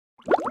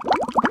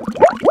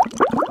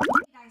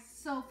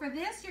So for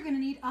this, you're gonna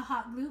need a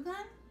hot glue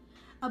gun,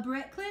 a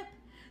Brett clip,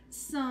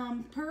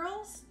 some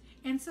pearls,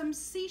 and some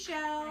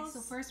seashells. Okay, so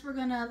first we're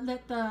gonna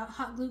let the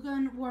hot glue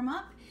gun warm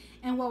up.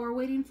 And while we're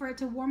waiting for it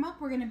to warm up,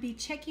 we're gonna be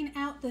checking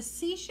out the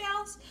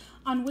seashells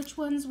on which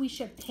ones we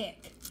should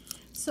pick.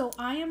 So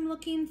I am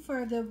looking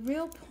for the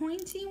real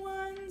pointy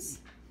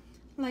ones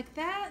like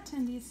that,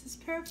 and this is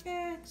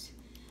perfect.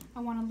 I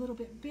want a little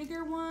bit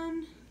bigger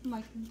one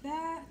like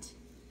that,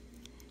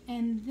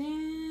 and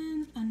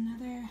then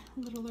another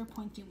littler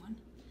pointy one.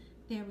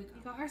 There we go.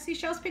 We got our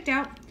seashells picked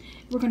out.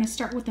 We're gonna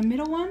start with the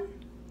middle one.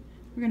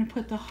 We're gonna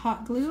put the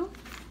hot glue,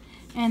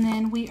 and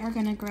then we are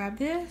gonna grab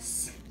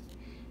this,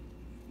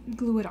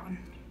 glue it on.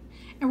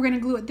 And we're gonna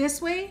glue it this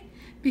way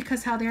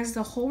because how there's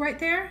the hole right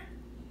there,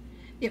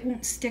 it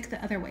won't stick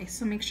the other way.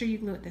 So make sure you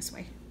glue it this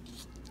way.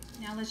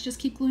 Now let's just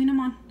keep gluing them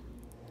on.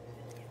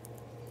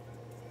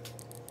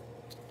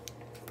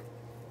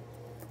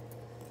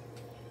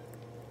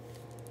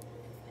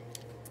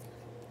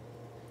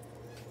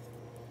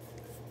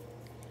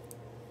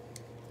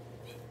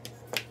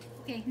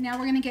 Okay, now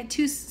we're gonna get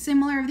two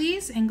similar of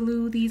these and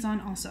glue these on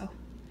also.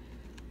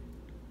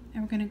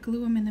 And we're gonna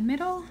glue them in the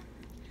middle.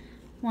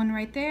 One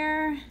right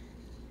there,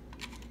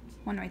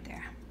 one right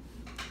there.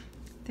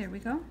 There we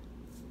go.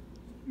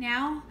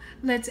 Now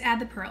let's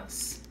add the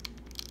pearls.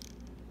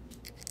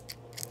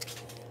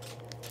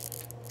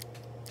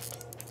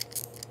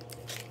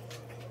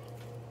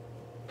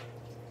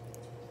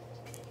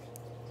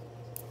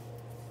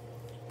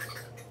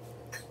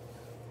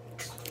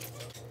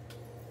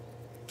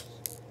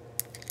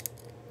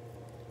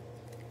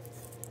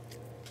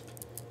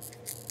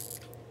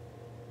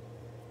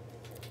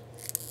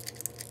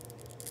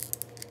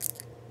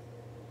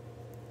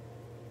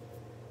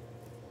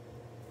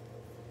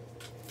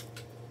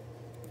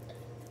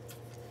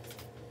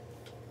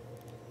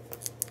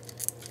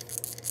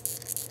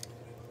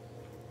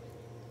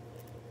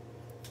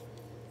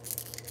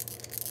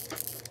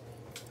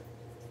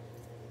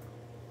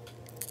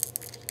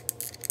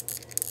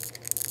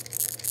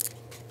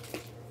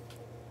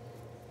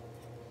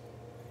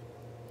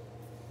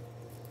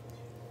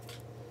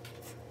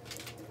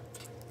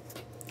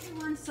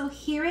 So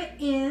here it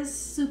is,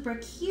 super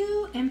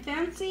cute and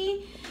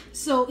fancy.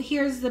 So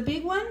here's the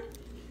big one,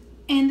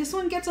 and this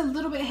one gets a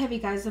little bit heavy,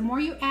 guys. The more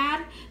you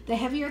add, the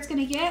heavier it's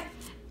gonna get,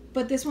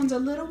 but this one's a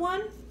little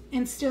one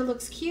and still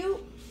looks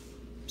cute,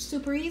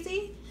 super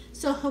easy.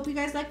 So hope you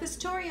guys like this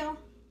tutorial.